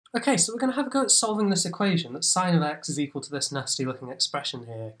Okay, so we're going to have a go at solving this equation that sine of x is equal to this nasty looking expression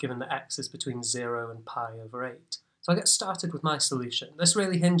here, given that x is between 0 and pi over 8. So I'll get started with my solution. This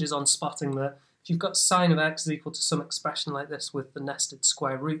really hinges on spotting that if you've got sine of x is equal to some expression like this with the nested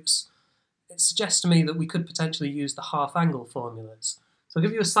square roots, it suggests to me that we could potentially use the half-angle formulas. So I'll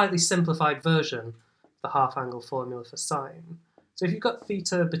give you a slightly simplified version of the half-angle formula for sine. So if you've got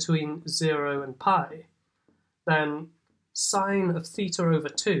theta between 0 and pi, then sine of theta over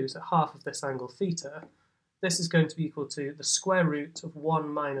 2, so half of this angle theta, this is going to be equal to the square root of 1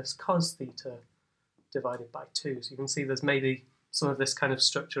 minus cos theta divided by 2. So you can see there's maybe some of this kind of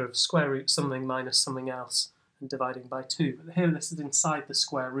structure of square root something minus something else and dividing by 2. But here this is inside the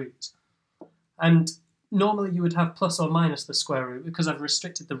square root. And normally you would have plus or minus the square root. Because I've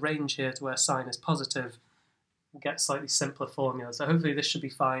restricted the range here to where sine is positive, we get slightly simpler formulas. So hopefully this should be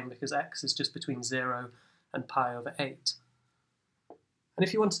fine because x is just between 0 and pi over 8. And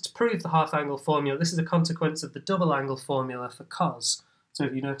if you wanted to prove the half-angle formula, this is a consequence of the double angle formula for cos. So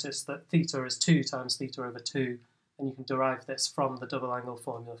if you notice that theta is 2 times theta over 2, then you can derive this from the double angle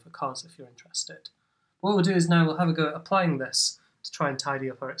formula for cos if you're interested. What we'll do is now we'll have a go at applying this to try and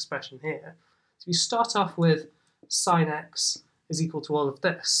tidy up our expression here. So we start off with sine x is equal to all of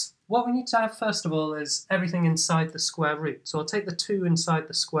this. What we need to have first of all is everything inside the square root. So I'll take the 2 inside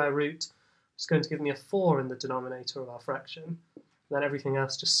the square root. It's going to give me a 4 in the denominator of our fraction. Then everything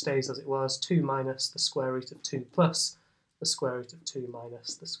else just stays as it was, 2 minus the square root of 2 plus the square root of 2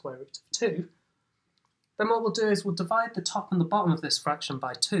 minus the square root of 2. Then what we'll do is we'll divide the top and the bottom of this fraction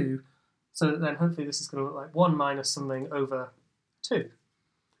by 2, so that then hopefully this is going to look like 1 minus something over 2.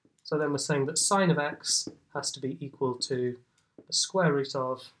 So then we're saying that sine of x has to be equal to the square root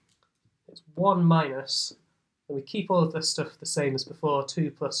of, it's 1 minus, and we keep all of this stuff the same as before,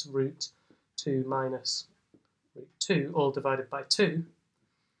 2 plus root 2 minus root 2, all divided by 2.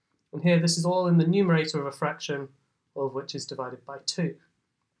 And here this is all in the numerator of a fraction, all of which is divided by 2.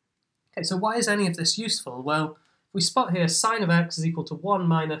 Okay, so why is any of this useful? Well, if we spot here sine of x is equal to 1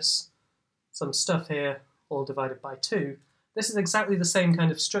 minus some stuff here, all divided by 2, this is exactly the same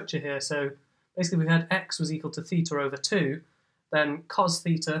kind of structure here. So basically we had x was equal to theta over 2, then cos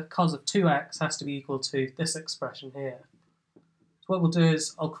theta, cos of 2x, has to be equal to this expression here. So what we'll do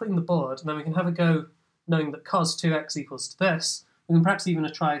is I'll clean the board, and then we can have a go knowing that cos 2x equals to this. We can perhaps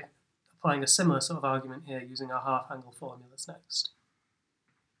even try applying a similar sort of argument here using our half-angle formulas next.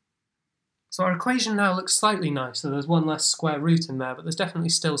 So our equation now looks slightly nicer. There's one less square root in there, but there's definitely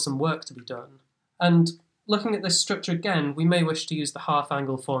still some work to be done. And looking at this structure again, we may wish to use the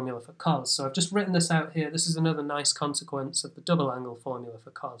half-angle formula for cos. So I've just written this out here. This is another nice consequence of the double angle formula for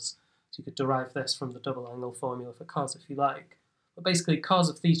cos. So you could derive this from the double angle formula for cos if you like. But basically cos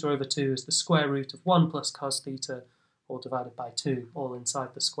of theta over 2 is the square root of 1 plus cos theta, all divided by 2, all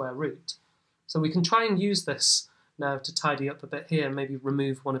inside the square root. So we can try and use this now to tidy up a bit here, maybe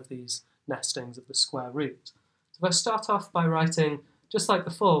remove one of these nestings of the square root. So if I start off by writing, just like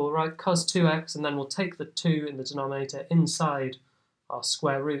before, we'll write cos 2x and then we'll take the 2 in the denominator inside our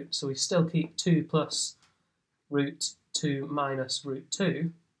square root. So we still keep 2 plus root 2 minus root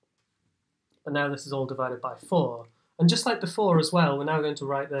 2. And now this is all divided by 4. And just like before as well, we're now going to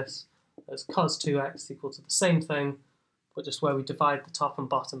write this as cos 2x equal to the same thing, but just where we divide the top and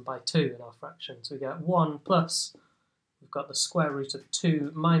bottom by 2 in our fraction. So we get 1 plus, we've got the square root of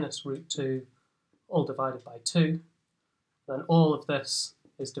 2 minus root 2, all divided by 2. Then all of this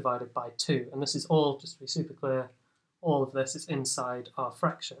is divided by 2. And this is all, just to be super clear, all of this is inside our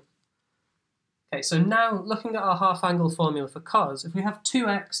fraction. Okay, so now looking at our half-angle formula for cos, if we have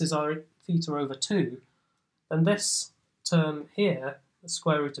 2x as our theta over 2, then this term here, the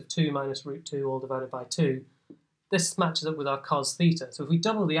square root of 2 minus root 2 all divided by 2, this matches up with our cos theta. So if we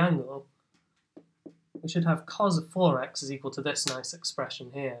double the angle, we should have cos of 4x is equal to this nice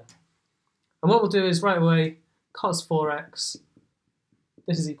expression here. And what we'll do is right away, cos 4x,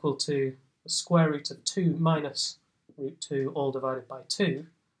 this is equal to the square root of 2 minus root 2 all divided by 2.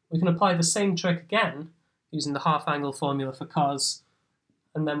 We can apply the same trick again using the half-angle formula for cos,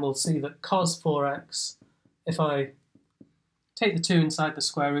 and then we'll see that cos 4x, if I take the 2 inside the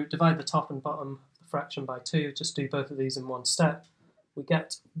square root, divide the top and bottom of the fraction by 2, just do both of these in one step, we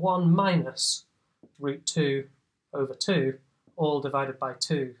get 1 minus root 2 over 2, all divided by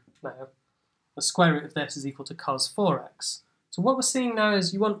 2 now. The square root of this is equal to cos 4x. So what we're seeing now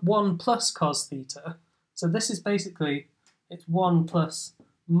is you want 1 plus cos theta. So this is basically, it's 1 plus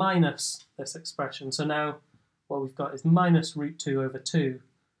minus this expression. So now what we've got is minus root 2 over 2.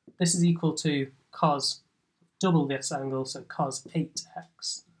 This is equal to cos, double this angle, so cos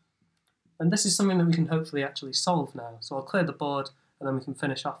 8x. And this is something that we can hopefully actually solve now. So I'll clear the board and then we can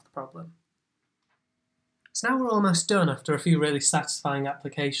finish off the problem. So now we're almost done after a few really satisfying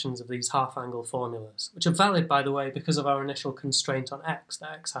applications of these half-angle formulas, which are valid, by the way, because of our initial constraint on x,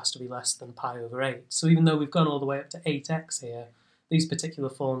 that x has to be less than pi over 8. So even though we've gone all the way up to 8x here, these particular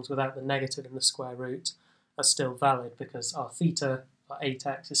forms without the negative in the square root are still valid because our theta, our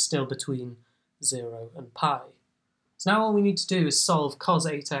 8x, is still between 0 and pi. So now all we need to do is solve cos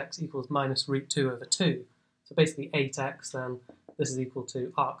 8x equals minus root 2 over 2. So basically 8x, then this is equal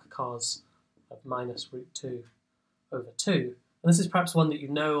to arc cos of minus root 2 over 2. And this is perhaps one that you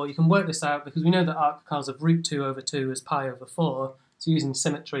know, or you can work this out because we know that arc cos of root 2 over 2 is pi over 4. So using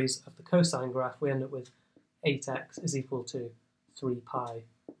symmetries of the cosine graph, we end up with 8x is equal to 3 pi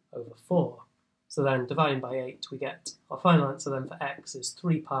over 4. So then dividing by 8, we get our final answer then for x is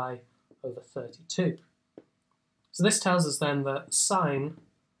 3 pi over 32. So this tells us then that sine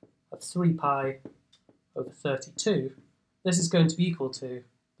of 3 pi over 32, this is going to be equal to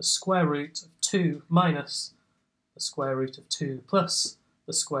the square root of 2 minus the square root of 2 plus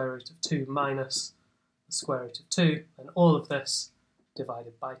the square root of 2 minus the square root of 2, and all of this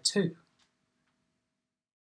divided by 2.